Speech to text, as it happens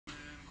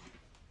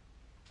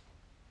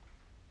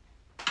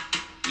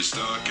You're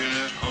stuck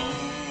at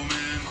home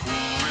in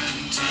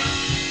quarantine.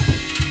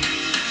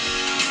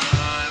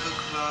 5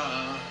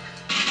 o'clock,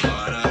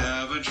 but I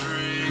have a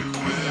drink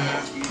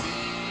with me.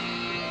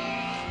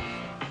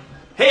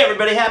 Hey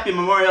everybody, happy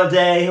Memorial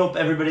Day. Hope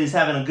everybody's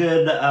having a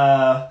good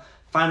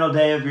final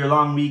day of your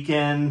long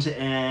weekend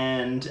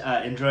and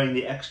enjoying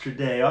the extra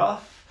day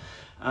off.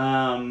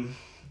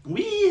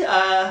 We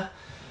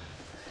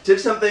did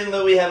something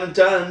that we haven't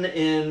done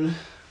in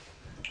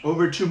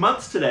over 2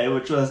 months today,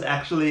 which was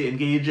actually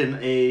engage in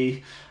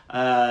a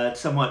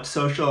somewhat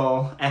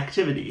social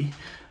activity.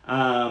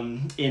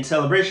 In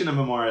celebration of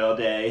Memorial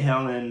Day,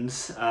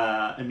 Helen's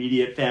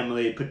immediate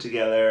family put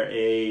together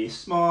a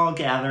small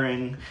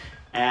gathering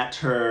at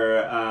her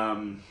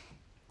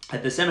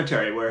at the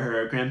cemetery where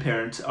her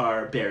grandparents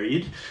are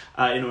buried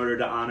in order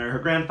to honor her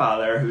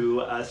grandfather,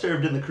 who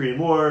served in the Korean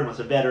War and was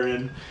a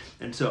veteran.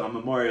 And so on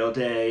Memorial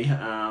Day,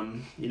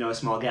 a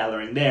small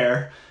gathering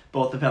there.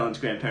 Both of Helen's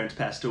grandparents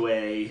passed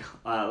away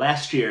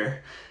last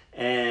year,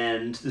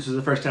 and this was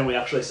the first time we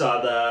actually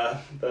saw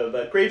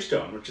the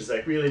gravestone, which is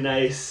like really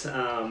nice.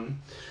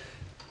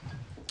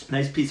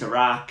 Nice piece of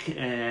rock,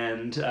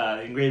 and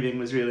the engraving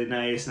was really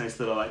nice. Nice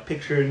little like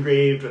picture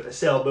engraved with a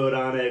sailboat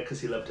on it because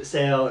he loved to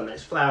sail, and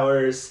nice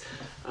flowers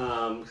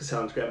because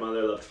Helen's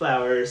grandmother loved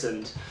flowers.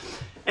 And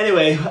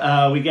anyway,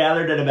 we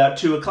gathered at about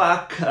 2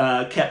 o'clock,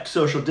 kept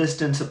social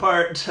distance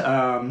apart,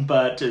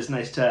 but it was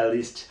nice to at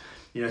least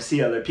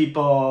see other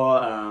people.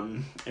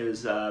 It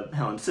was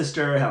Helen's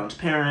sister, Helen's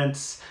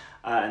parents,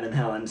 and then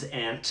Helen's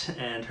aunt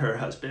and her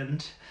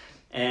husband.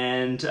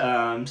 And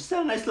just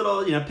had a nice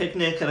little,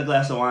 picnic, had a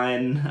glass of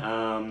wine,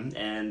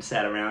 and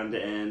sat around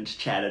and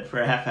chatted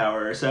for a half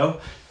hour or so.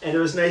 And it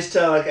was nice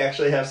to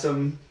actually have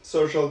some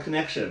social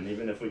connection,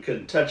 even if we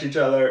couldn't touch each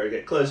other or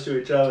get close to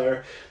each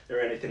other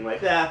or anything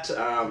like that,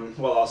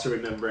 while also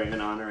remembering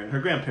and honoring her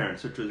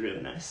grandparents, which was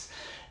really nice.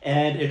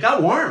 And it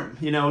got warm.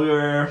 We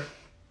were...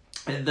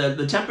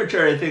 The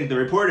temperature, I think the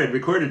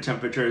recorded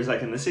temperature is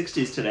like in the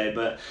 60s today,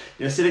 but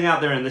sitting out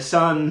there in the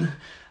sun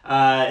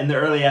in the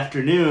early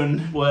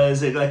afternoon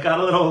it got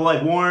a little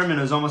warm, and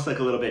it was almost like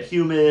a little bit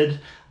humid. It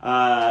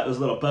was a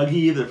little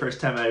buggy. The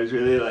first time I was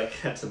really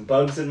had some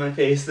bugs in my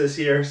face this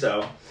year.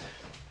 So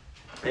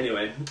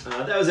anyway,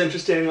 that was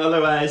interesting.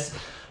 Otherwise,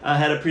 I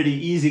had a pretty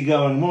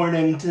easygoing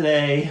morning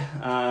today,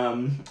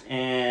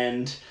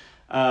 and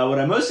what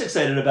I'm most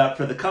excited about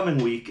for the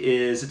coming week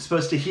is it's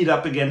supposed to heat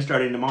up again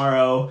starting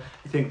tomorrow.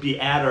 I think be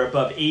at or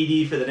above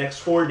 80 for the next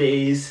 4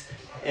 days.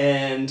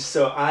 And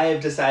so I've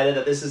decided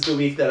that this is the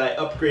week that I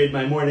upgrade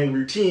my morning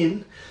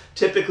routine.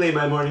 Typically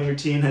my morning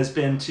routine has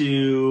been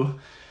to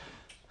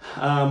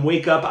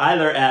wake up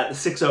either at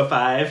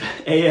 6:05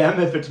 a.m.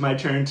 if it's my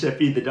turn to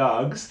feed the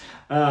dogs,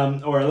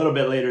 or a little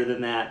bit later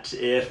than that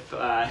if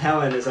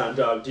Helen is on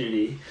dog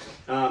duty.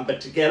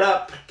 But to get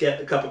up, get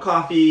a cup of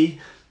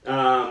coffee,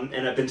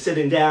 and I've been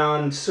sitting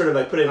down, sort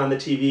of putting on the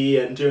TV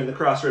and doing the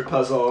crossword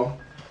puzzle,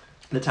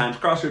 the Times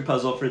crossword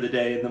puzzle for the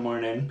day in the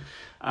morning,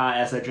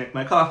 as I drink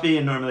my coffee.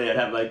 And normally I'd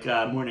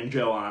have Morning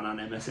Joe on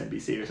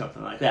MSNBC or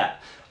something like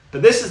that.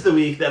 But this is the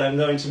week that I'm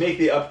going to make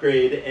the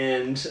upgrade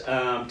and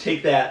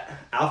take that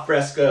al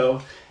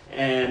fresco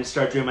and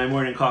start doing my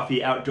morning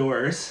coffee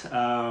outdoors,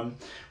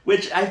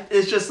 which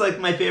is just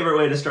my favorite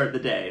way to start the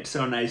day. It's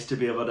so nice to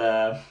be able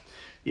to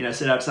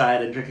sit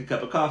outside and drink a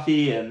cup of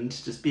coffee and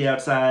just be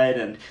outside.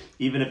 And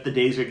even if the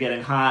days are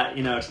getting hot,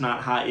 it's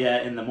not hot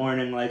yet in the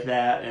morning like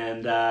that,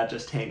 and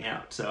just hang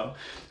out. So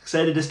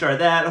excited to start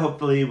that.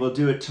 Hopefully we'll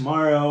do it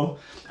tomorrow.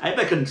 I have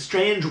a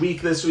strange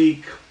week this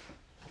week.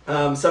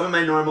 Some of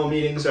my normal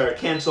meetings are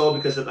canceled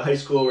because at the high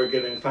school we're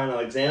giving final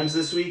exams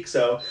this week,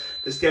 so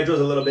the schedule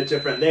is a little bit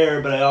different there.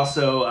 But I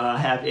also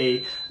have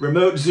a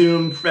remote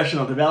Zoom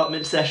professional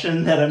development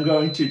session that I'm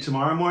going to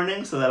tomorrow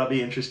morning, so that'll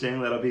be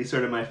interesting. That'll be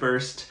sort of my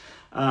first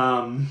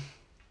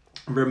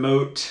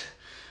remote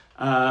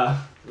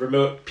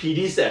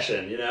PD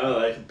session,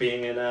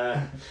 being in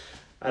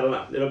I don't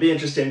know. It'll be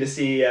interesting to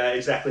see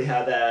exactly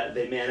how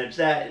they manage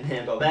that and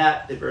handle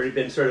that. They've already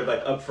been sort of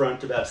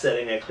upfront about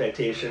setting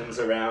expectations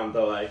around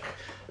the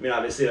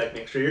obviously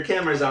make sure your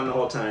camera's on the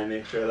whole time,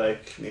 make sure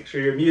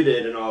you're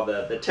muted and all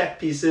the tech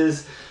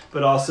pieces,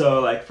 but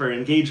also for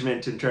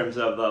engagement in terms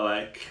of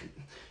the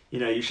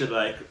you should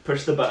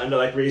push the button to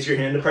raise your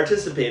hand to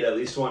participate at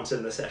least once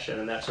in the session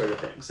and that sort of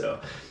thing.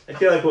 So I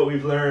feel what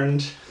we've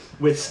learned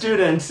with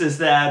students is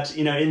that,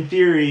 in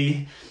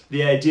theory,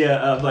 the idea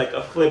of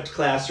a flipped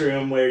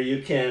classroom where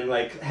you can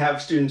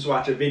have students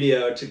watch a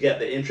video to get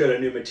the intro to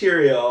new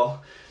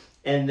material,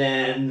 and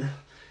then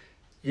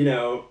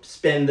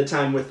spend the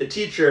time with the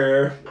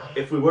teacher,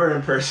 if we were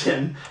in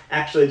person,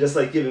 actually just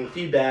giving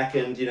feedback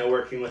and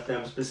working with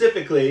them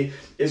specifically,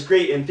 is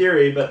great in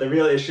theory. But the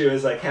real issue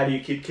is how do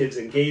you keep kids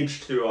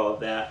engaged through all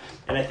of that?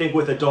 And I think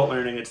with adult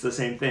learning it's the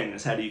same thing,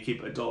 is how do you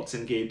keep adults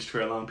engaged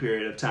for a long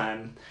period of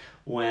time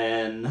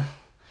when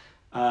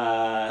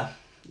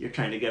you're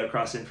trying to get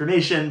across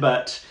information,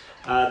 but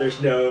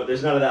there's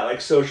none of that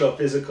like social,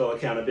 physical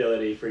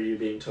accountability for you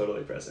being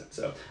totally present.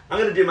 So I'm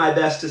gonna do my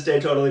best to stay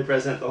totally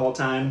present the whole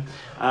time.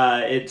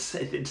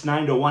 It's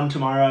 9 to 1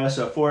 tomorrow,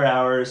 so 4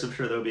 hours. I'm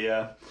sure there'll be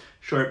a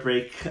short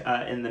break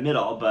in the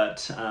middle,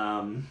 but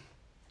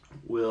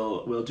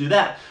we'll do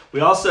that.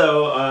 We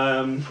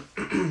also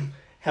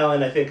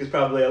Helen, I think, is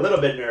probably a little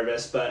bit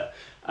nervous, but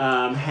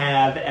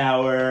have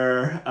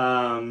our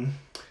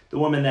the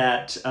woman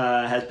that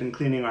has been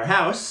cleaning our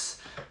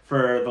house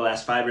for the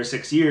last 5 or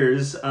 6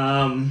 years is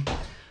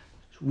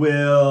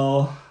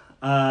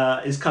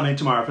coming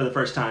tomorrow for the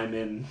first time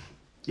in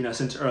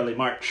since early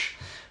March,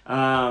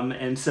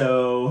 and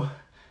so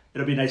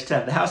it'll be nice to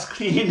have the house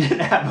cleaned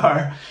and have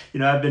our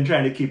I've been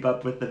trying to keep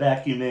up with the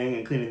vacuuming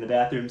and cleaning the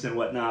bathrooms and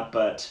whatnot,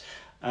 but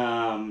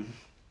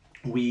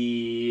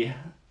we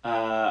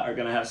are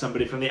going to have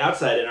somebody from the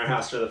outside in our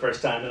house for the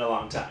first time in a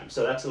long time.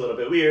 So that's a little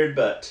bit weird,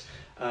 but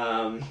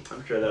I'm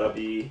sure that'll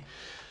be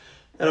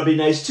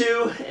nice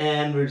too.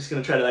 And we're just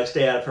going to try to like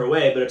stay out of her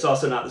way, but it's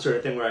also not the sort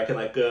of thing where I can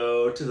like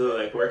go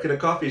to work at a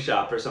coffee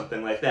shop or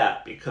something like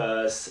that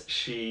because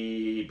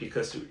we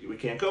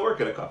can't go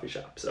work at a coffee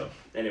shop. So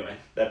anyway,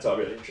 that's all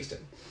really interesting.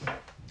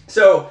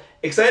 So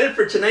excited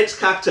for tonight's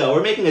cocktail.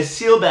 We're making a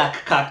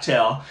Seelbach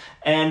cocktail,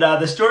 and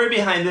the story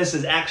behind this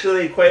is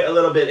actually quite a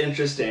little bit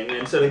interesting.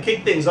 And so to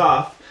kick things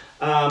off,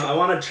 I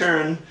want to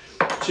turn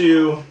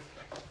to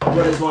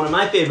what is one of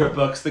my favorite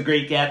books, The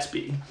Great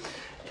Gatsby.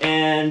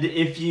 And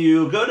if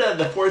you go to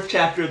the 4th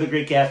chapter of The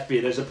Great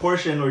Gatsby, there's a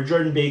portion where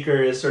Jordan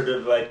Baker is sort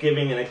of like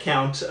giving an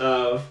account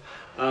of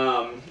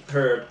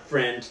her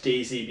friend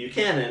Daisy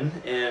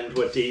Buchanan and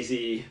what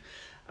Daisy,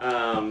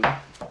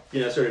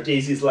 sort of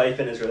Daisy's life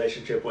and his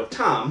relationship with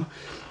Tom.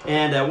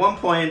 And at one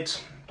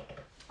point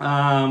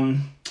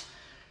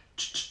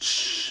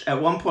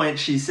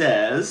she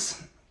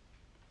says,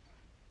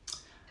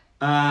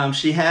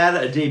 she had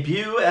a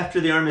debut after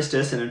the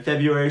armistice, and in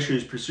February she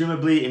was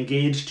presumably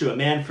engaged to a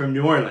man from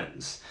New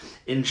Orleans.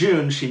 In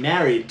June, she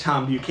married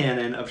Tom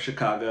Buchanan of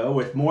Chicago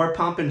with more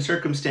pomp and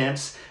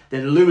circumstance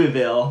than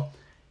Louisville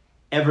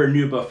ever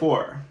knew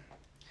before.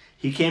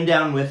 He came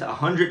down with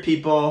 100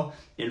 people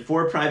in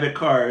 4 private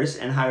cars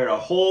and hired a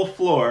whole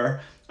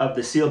floor of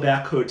the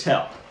Seelbach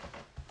Hotel.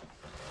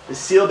 The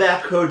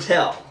Seelbach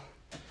Hotel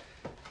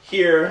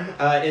here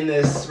in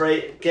this,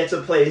 gets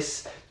a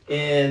place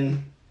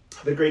in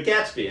The Great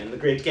Gatsby. And The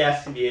Great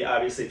Gatsby,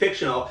 obviously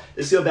fictional.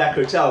 The Seelbach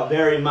Hotel,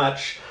 very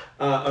much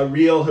a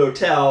real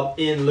hotel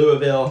in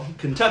Louisville,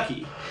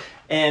 Kentucky.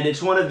 And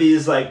it's one of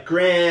these like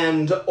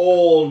grand,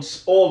 old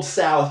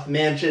South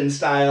mansion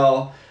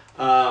style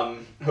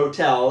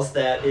hotels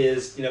that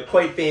is,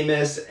 quite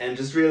famous and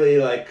just really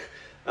like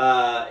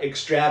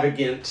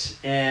extravagant,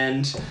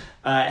 and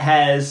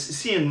has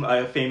seen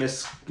a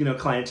famous,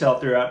 clientele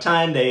throughout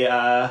time. They,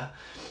 I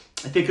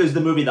think it was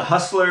the movie The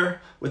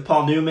Hustler with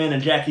Paul Newman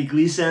and Jackie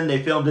Gleason.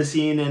 They filmed a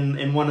scene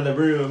in one of the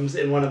rooms,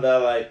 in one of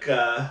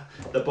the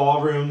the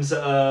ballrooms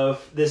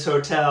of this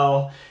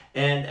hotel,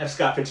 and F.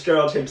 Scott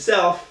Fitzgerald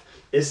himself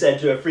is said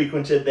to have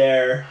frequented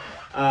there,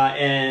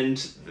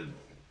 and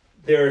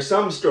there are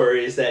some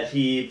stories that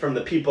he, from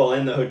the people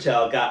in the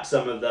hotel, got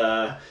some of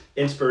the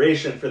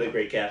inspiration for The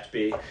Great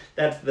Gatsby.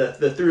 That's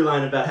the through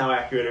line about how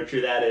accurate or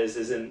true that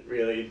isn't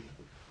really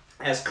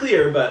as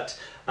clear, but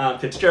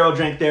Fitzgerald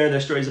drank there.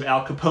 There's stories of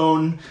Al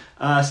Capone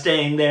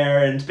staying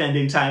there and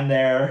spending time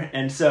there.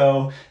 And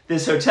so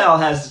this hotel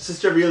has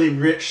just a really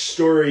rich,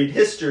 storied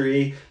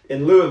history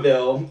in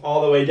Louisville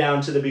all the way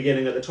down to the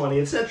beginning of the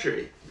 20th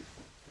century.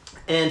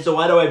 And so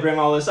why do I bring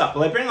all this up?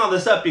 Well, I bring all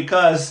this up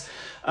because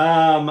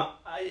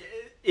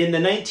in the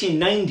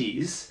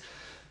 1990s,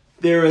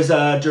 there was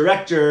a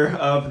director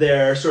of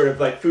their sort of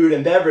like food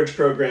and beverage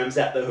programs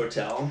at the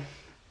hotel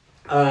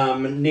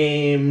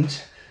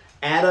named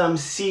Adam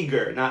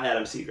Seeger. Not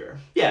Adam Seeger.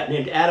 Yeah,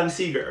 named Adam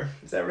Seeger.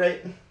 Is that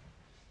right?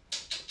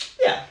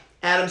 Yeah,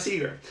 Adam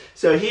Seeger.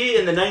 So he,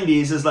 in the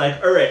 90s, is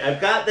like, all right, I've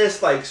got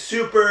this like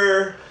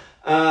super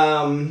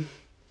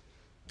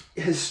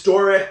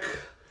historic,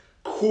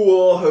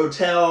 cool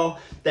hotel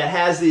that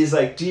has these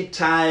like deep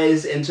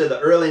ties into the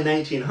early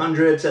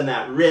 1900s and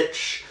that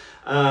rich,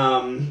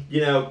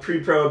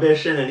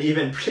 pre-Prohibition and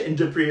even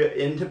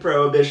into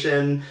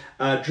Prohibition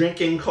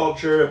drinking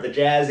culture of the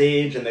Jazz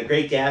Age and the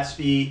Great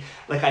Gatsby.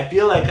 Like, I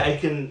feel like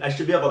I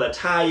should be able to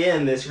tie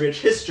in this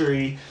rich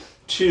history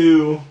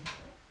to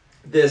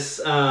this,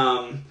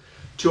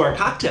 to our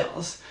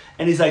cocktails.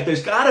 And he's like,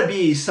 there's got to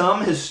be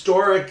some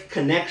historic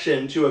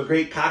connection to a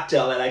great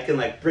cocktail that I can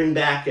like bring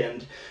back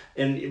and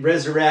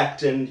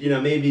resurrect and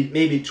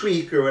maybe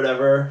tweak or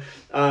whatever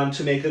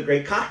to make a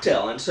great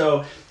cocktail. And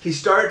so he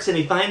starts and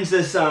he finds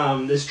this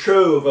this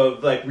trove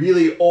of like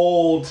really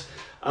old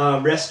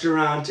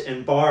restaurant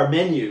and bar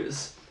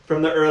menus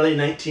from the early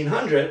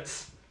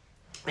 1900s,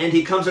 and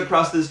he comes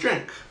across this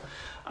drink.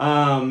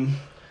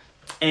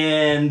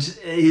 And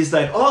he's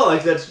like, oh,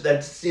 like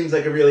that seems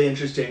like a really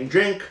interesting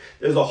drink.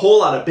 There's a whole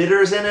lot of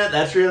bitters in it.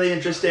 That's really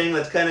interesting.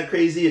 That's kind of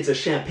crazy. It's a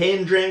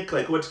champagne drink.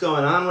 Like, what's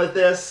going on with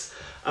this?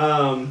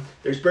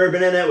 There's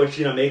bourbon in it, which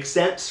makes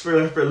sense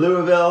for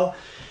Louisville.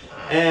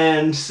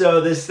 And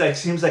so this like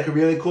seems like a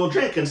really cool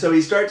drink. And so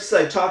he starts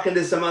like talking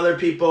to some other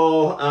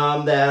people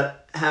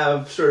that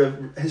have sort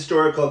of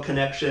historical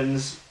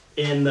connections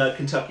in the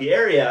Kentucky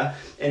area,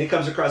 and he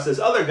comes across this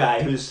other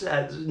guy who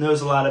knows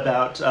a lot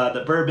about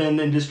the bourbon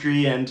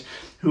industry and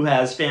who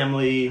has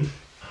family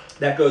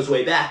that goes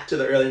way back to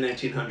the early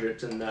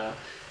 1900s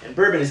and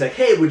bourbon. He's like,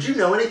 hey, would you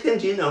know anything?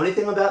 Do you know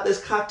anything about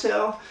this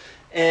cocktail?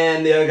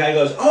 And the other guy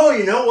goes, oh,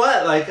 you know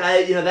what? Like,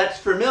 that's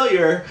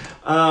familiar.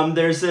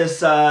 There's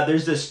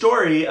this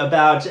story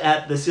about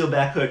at the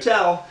Seelbach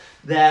Hotel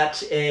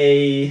that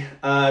a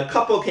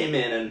couple came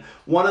in, and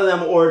one of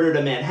them ordered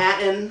a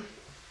Manhattan,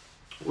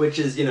 which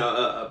is,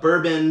 a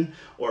bourbon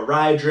or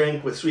rye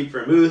drink with sweet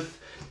vermouth.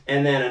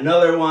 And then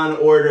another one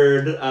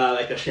ordered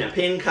like a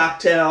champagne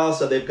cocktail.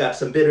 So they've got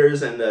some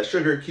bitters and a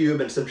sugar cube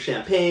and some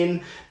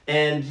champagne.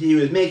 And he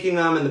was making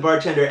them, and the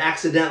bartender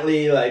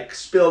accidentally like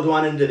spilled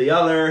one into the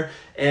other.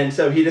 And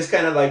so he just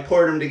kind of like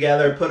poured them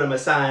together, put them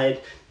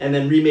aside, and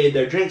then remade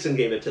their drinks and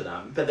gave it to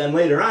them. But then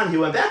later on, he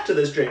went back to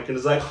this drink and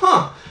was like,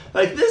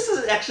 like this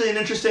is actually an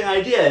interesting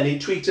idea. And he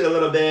tweaked it a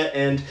little bit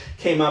and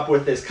came up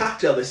with this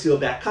cocktail, the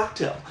Seelbach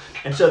Cocktail.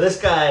 And so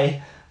this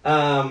guy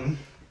Adam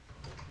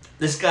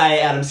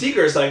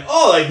Seeger is like,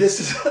 oh, like this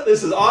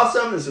is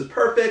awesome. This is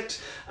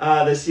perfect.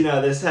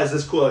 This has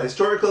this cool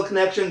historical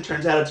connection.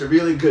 Turns out it's a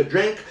really good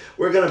drink.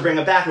 We're gonna bring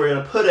it back. We're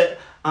gonna put it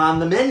on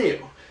the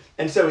menu.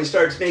 And so he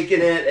starts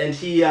making it, and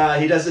he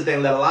does the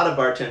thing that a lot of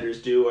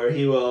bartenders do, where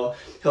he'll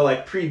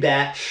like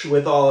pre-batch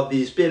with all of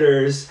these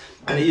bitters,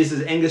 and he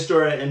uses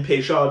Angostura and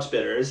Peychaud's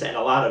bitters, and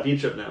a lot of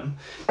each of them.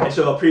 And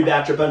so he'll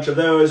pre-batch a bunch of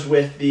those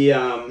with the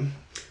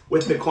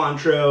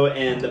Cointreau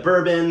and the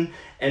bourbon.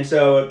 And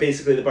so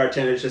basically the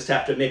bartenders just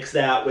have to mix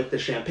that with the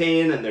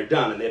champagne, and they're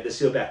done, and they have the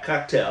Seelbach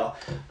Cocktail.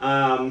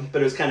 But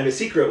it was kind of a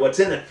secret what's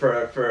in it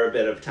for a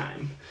bit of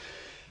time.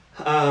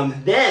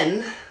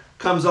 Then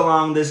comes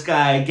along this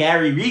guy,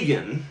 Gaz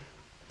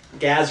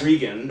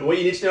Regan. What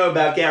you need to know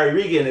about Gary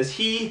Regan is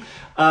he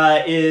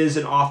is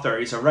an author.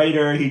 He's a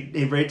writer.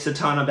 He writes a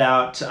ton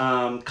about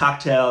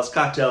cocktails,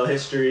 cocktail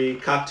history,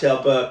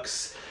 cocktail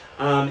books.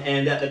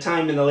 And at the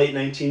time in the late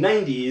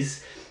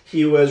 1990s,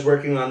 he was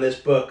working on this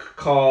book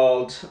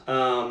called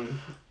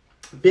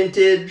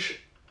Vintage,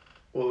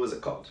 what was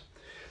it called?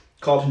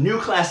 Called New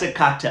Classic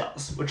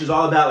Cocktails, which is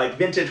all about like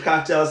vintage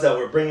cocktails that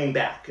we're bringing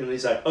back. And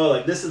he's like, oh,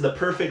 like this is the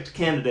perfect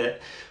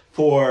candidate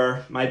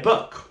for my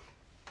book.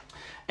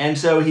 And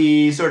so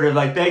he sort of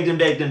like begged and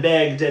begged and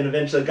begged, and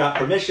eventually got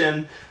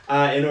permission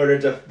in order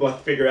to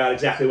both figure out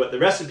exactly what the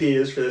recipe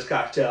is for this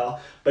cocktail,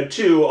 but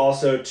two,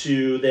 also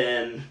to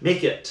then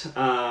make it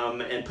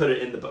and put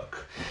it in the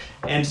book.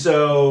 And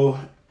so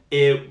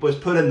it was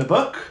put in the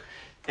book,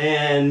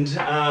 and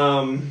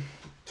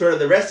sort of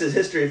the rest is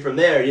history from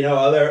there.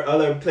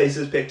 Other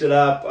places picked it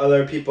up,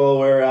 other people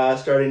were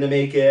starting to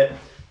make it,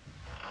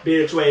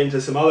 made its way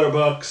into some other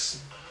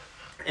books,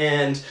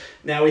 and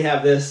now we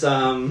have this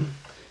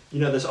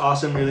this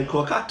awesome, really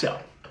cool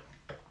cocktail.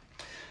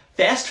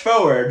 Fast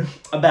forward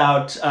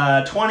about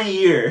 20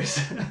 years,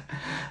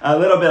 a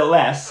little bit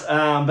less,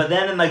 but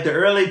then in like the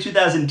early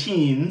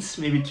 2010s,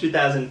 maybe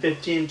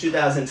 2015,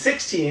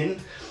 2016,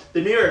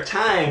 the New York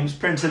Times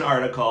prints an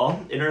article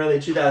in early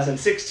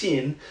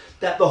 2016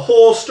 that the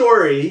whole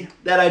story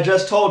that I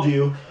just told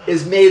you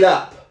is made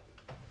up.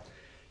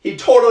 He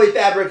totally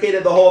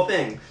fabricated the whole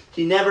thing.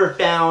 He never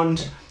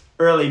found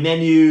early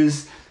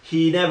menus.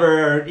 He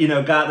never,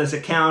 got this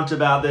account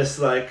about this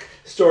like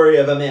story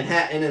of a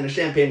Manhattan and a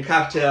champagne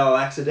cocktail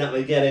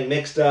accidentally getting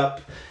mixed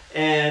up.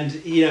 And,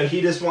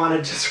 he just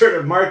wanted to sort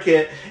of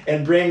market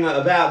and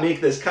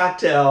make this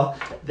cocktail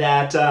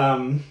that,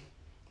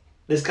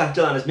 this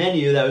cocktail on his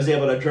menu that was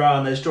able to draw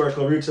on the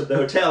historical roots of the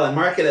hotel and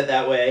market it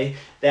that way,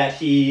 that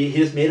he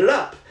just made it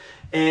up.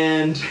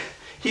 And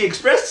he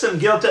expressed some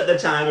guilt at the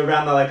time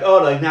around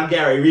now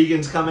Gary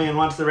Regan's coming and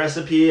wants the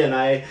recipe, and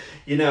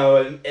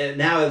and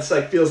now it's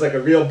like feels like a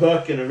real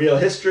book and a real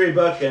history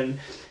book, and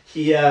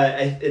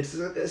it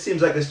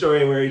seems like a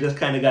story where he just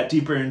kind of got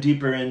deeper and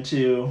deeper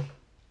into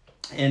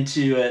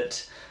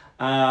it,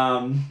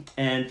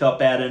 and felt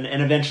bad,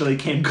 and eventually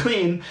came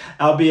clean,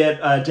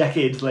 albeit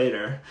decades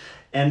later.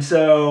 And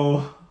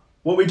so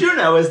what we do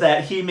know is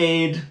that he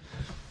made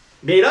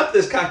up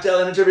this cocktail,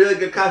 and it's a really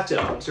good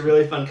cocktail. It's a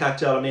really fun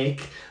cocktail to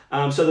make.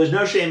 So there's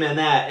no shame in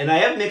that. And I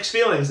have mixed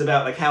feelings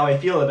about like how I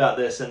feel about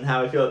this and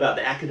how I feel about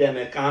the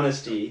academic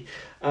honesty.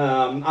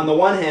 On the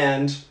one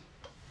hand,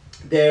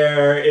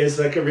 there is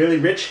like a really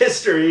rich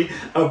history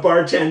of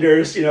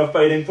bartenders,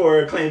 fighting for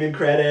or claiming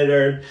credit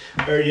or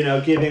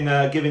giving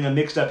a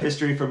mixed up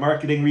history for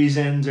marketing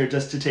reasons or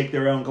just to take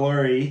their own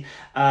glory.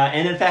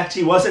 And in fact,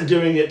 he wasn't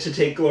doing it to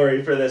take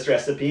glory for this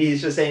recipe.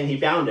 He's just saying he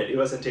found it. He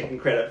wasn't taking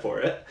credit for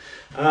it.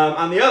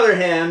 On the other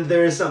hand,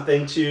 there is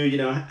something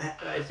to,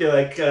 I feel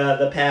like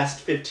the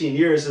past 15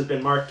 years has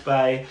been marked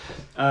by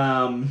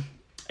a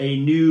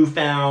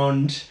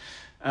newfound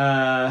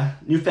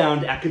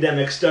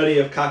academic study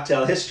of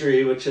cocktail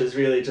history, which has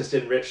really just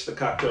enriched the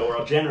cocktail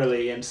world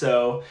generally. And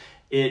so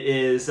it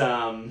is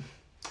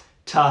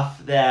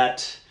tough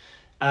that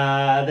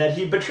that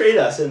he betrayed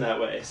us in that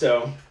way.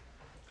 So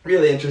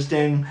really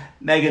interesting.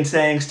 Megan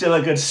saying, still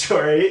a good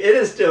story. It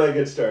is still a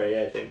good story,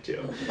 I think,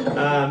 too.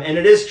 And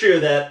it is true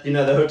that, you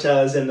know, the hotel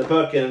is in the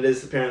book, and it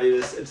is apparently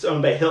it's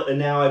owned by Hilton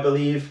now, I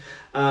believe.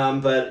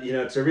 But, you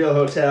know, it's a real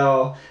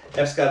hotel.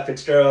 F. Scott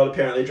Fitzgerald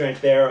apparently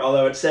drank there,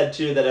 although it's said,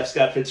 too, that F.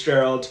 Scott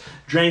Fitzgerald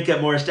drank at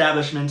more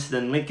establishments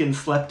than Lincoln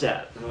slept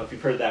at. I don't know if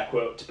you've heard that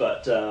quote,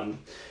 but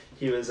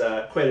he was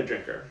quite a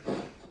drinker.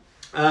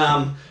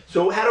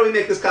 So how do we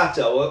make this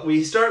cocktail? Well,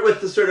 we start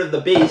with the sort of the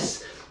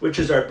base, which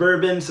is our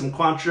bourbon, some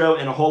Cointreau,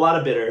 and a whole lot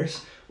of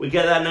bitters. We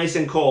get that nice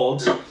and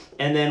cold,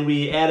 and then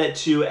we add it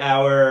to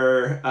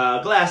our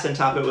glass and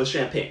top it with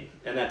champagne,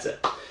 and that's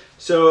it.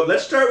 So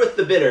let's start with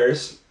the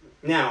bitters.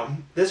 Now,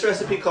 this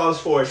recipe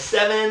calls for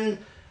 7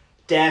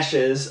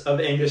 dashes of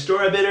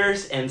Angostura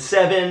bitters and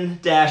 7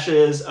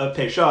 dashes of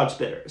Peychaud's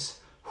bitters.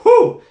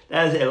 Whew,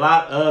 that is a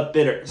lot of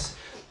bitters.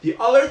 The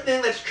other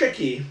thing that's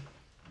tricky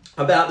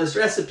about this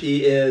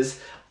recipe is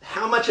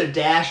how much a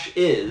dash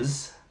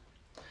is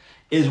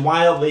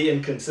wildly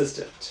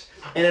inconsistent.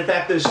 And in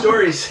fact, there's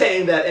stories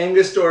saying that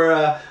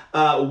Angostura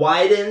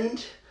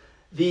widened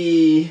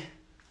the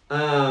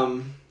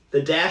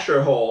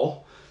dasher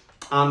hole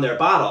on their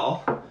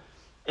bottle,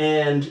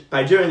 and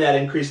by doing that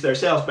increased their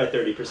sales by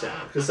 30%,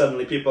 because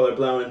suddenly people are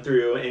blowing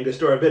through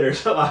Angostura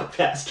bitters a lot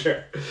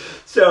faster.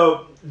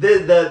 So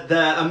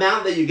the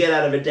amount that you get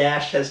out of a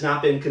dash has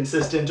not been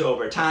consistent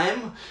over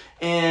time,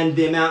 and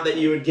the amount that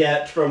you would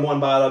get from one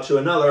bottle to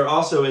another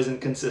also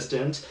isn't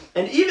consistent.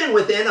 And even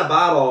within a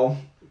bottle,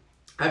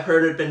 I've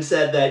heard it been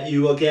said that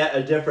you will get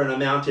a different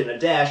amount in a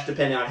dash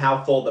depending on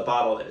how full the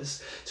bottle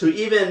is. So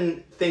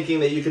even thinking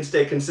that you can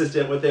stay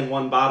consistent within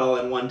one bottle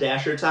and one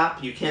dasher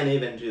top, you can't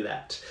even do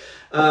that.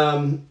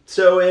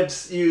 So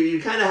it's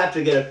you kind of have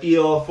to get a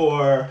feel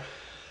for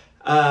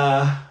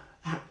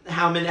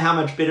how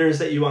much bitters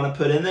that you want to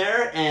put in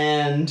there,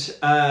 and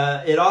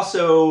it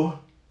also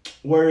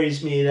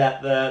worries me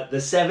that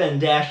the 7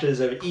 dashes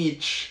of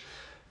each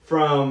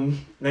from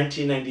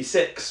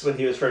 1996, when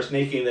he was first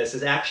making this,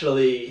 is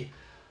actually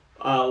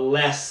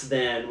less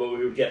than what we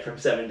would get from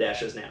 7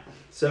 dashes now.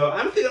 So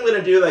I think I'm going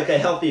to do like a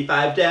healthy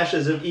 5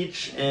 dashes of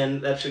each,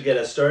 and that should get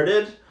us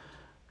started.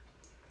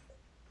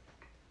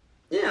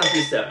 Yeah, I'll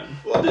do 7.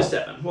 We'll do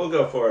 7. We'll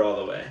go for it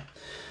all the way.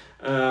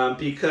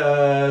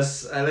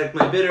 Because I like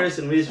my bitters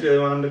and we just really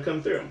want them to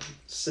come through.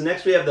 So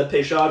next we have the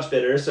Peychaud's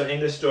bitters. So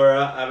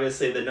Angostura,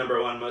 obviously the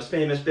 #1 most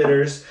famous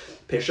bitters.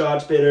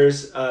 Peychaud's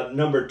bitters,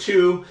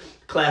 #2,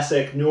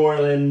 classic New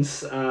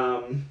Orleans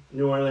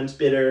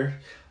bitter.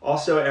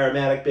 Also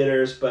aromatic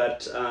bitters,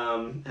 but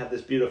have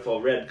this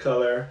beautiful red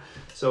color.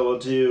 So we'll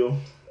do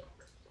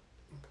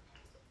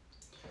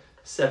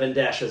 7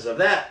 dashes of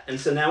that. And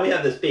so now we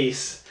have this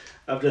base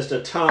of just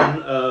a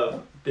ton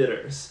of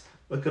bitters.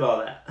 Look at all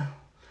that.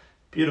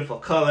 Beautiful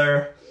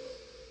color,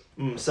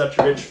 such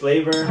rich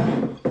flavor.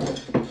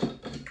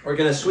 We're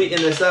gonna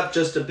sweeten this up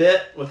just a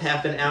bit with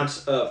 ½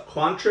 ounce of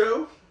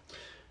Cointreau.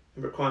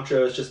 Remember,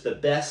 Cointreau is just the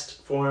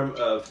best form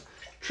of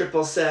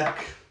triple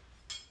sec.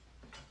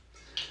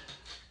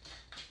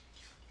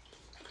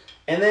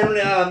 And then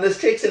this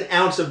takes 1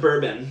 ounce of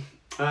bourbon.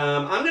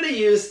 I'm gonna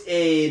use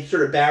a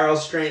sort of barrel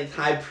strength,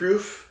 high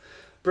proof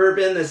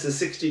bourbon. This is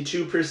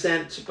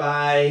 62%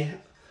 by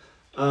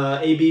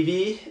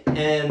ABV,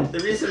 and the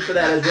reason for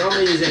that is we're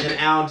only using 1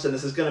 ounce, and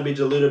this is going to be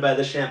diluted by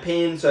the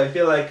champagne. So I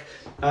feel like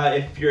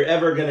if you're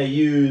ever going to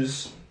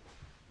use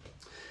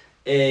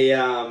a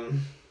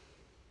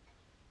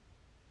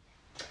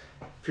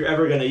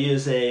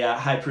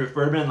high proof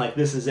bourbon, like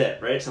this is it,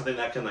 right? Something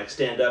that can like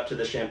stand up to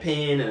the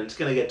champagne, and it's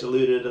going to get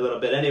diluted a little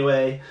bit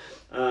anyway.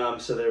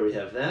 So there we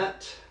have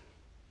that.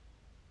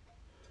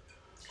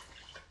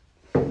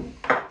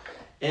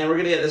 And we're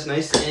going to get this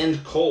nice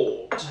and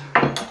cold.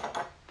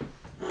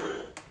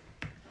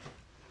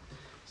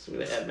 So I'm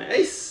going to add my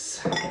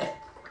ice.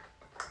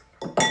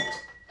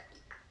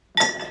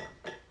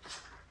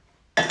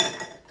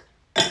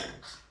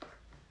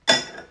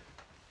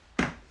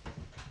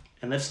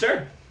 And let's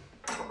stir.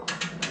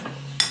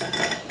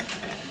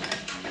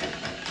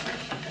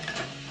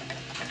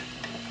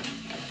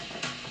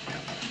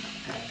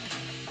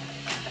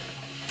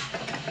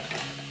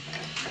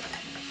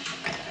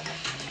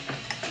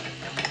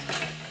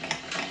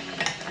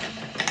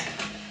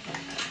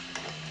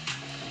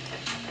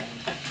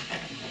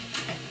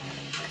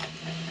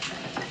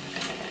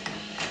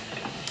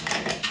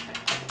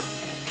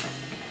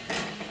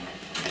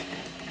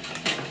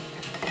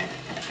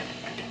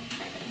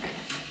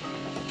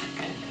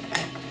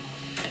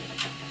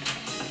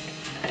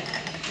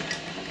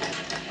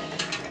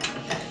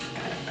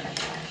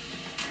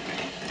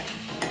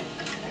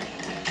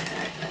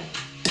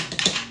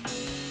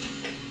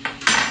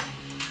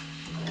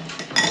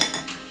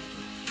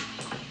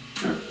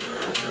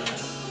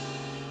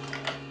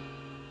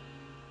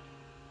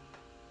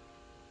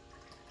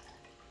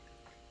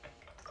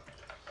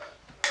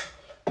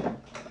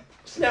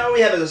 Now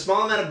we have a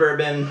small amount of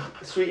bourbon,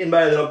 sweetened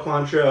by a little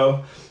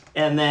Cointreau,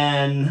 and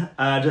then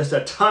just a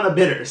ton of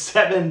bitters,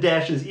 7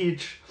 dashes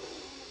each.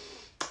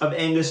 of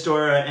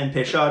Angostura and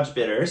Peychaud's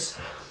bitters.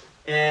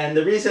 And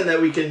the reason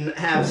that we can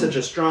have such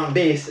a strong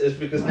base is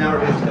because now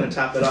we're just going to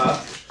top it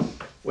off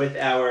with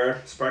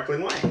our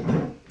sparkling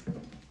wine.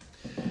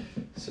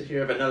 So here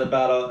I have another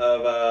bottle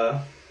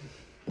of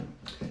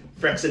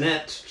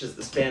Freixenet, which is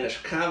the Spanish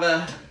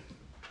cava.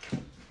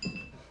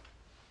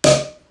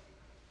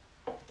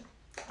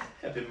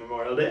 Happy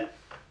Memorial Day.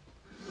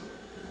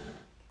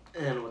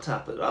 And we'll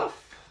top it off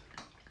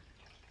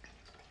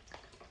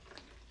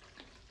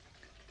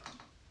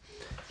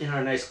in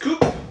our nice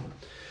coupe.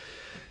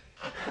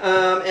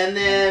 And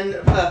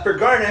then for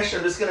garnish,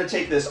 I'm just going to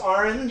take this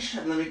orange,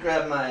 and let me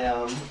grab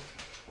my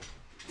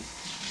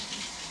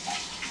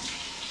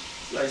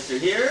slicer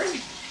here.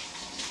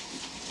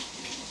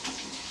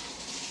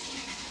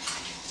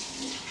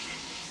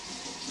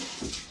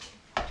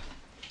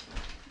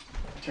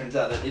 Turns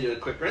out I needed a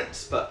quick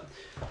rinse, but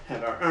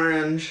have our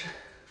orange.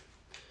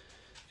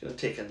 Gonna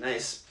take a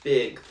nice,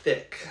 big,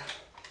 thick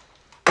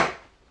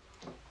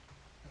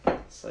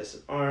slice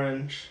of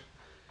orange,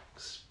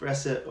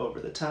 express it over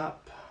the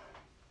top,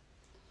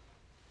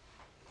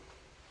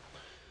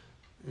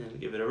 and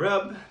give it a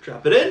rub,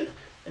 drop it in,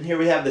 and here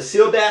we have the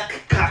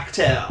Seelbach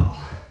Cocktail.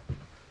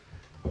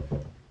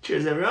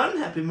 Cheers, everyone.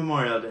 Happy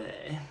Memorial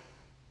Day.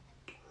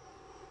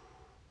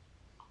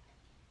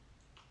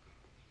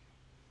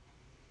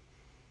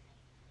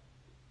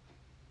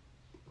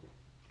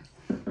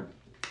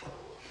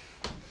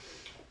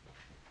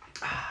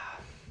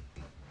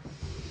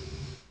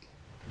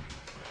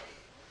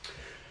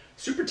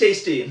 Super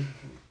tasty.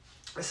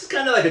 This is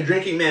kind of like a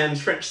drinking man's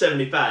French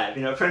 75.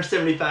 You know, French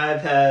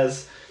 75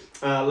 has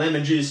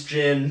lemon juice,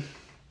 gin,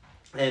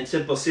 and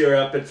simple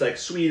syrup. It's like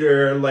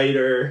sweeter,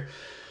 lighter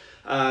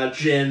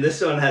gin. This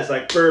one has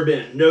like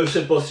bourbon, no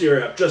simple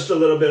syrup, just a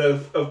little bit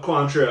of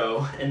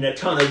Cointreau, and a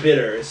ton of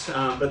bitters,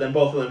 but then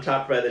both of them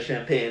topped by the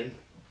champagne.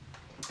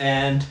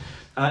 And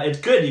it's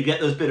good. You get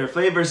those bitter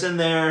flavors in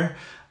there.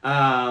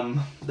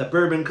 The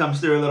bourbon comes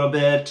through a little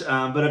bit,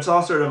 but it's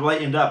all sort of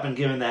lightened up and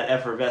given that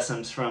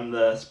effervescence from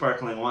the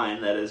sparkling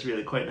wine that is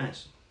really quite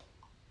nice.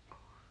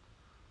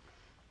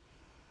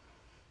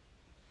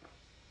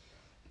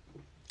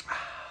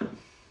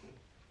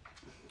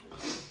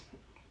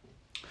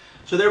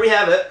 So there we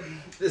have it,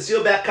 the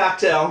Seelbach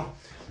Cocktail.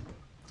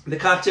 The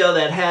cocktail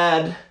that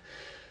had,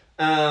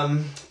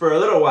 for a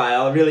little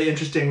while, a really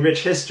interesting,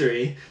 rich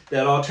history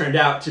that all turned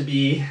out to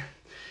be,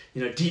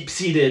 you know,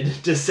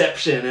 deep-seated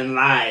deception and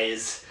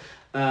lies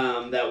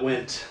that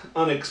went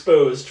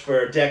unexposed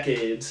for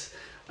decades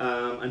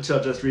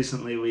until just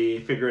recently we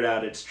figured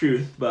out its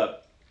truth.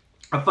 But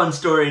a fun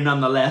story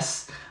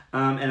nonetheless,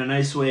 and a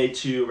nice way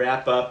to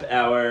wrap up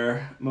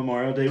our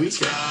Memorial Day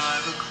weekend.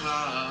 5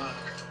 o'clock,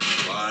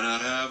 why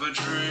not have a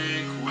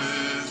drink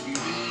with me?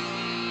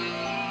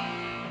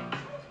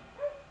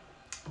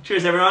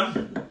 Cheers,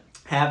 everyone.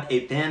 Have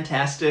a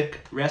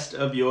fantastic rest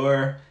of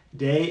your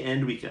day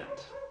and weekend.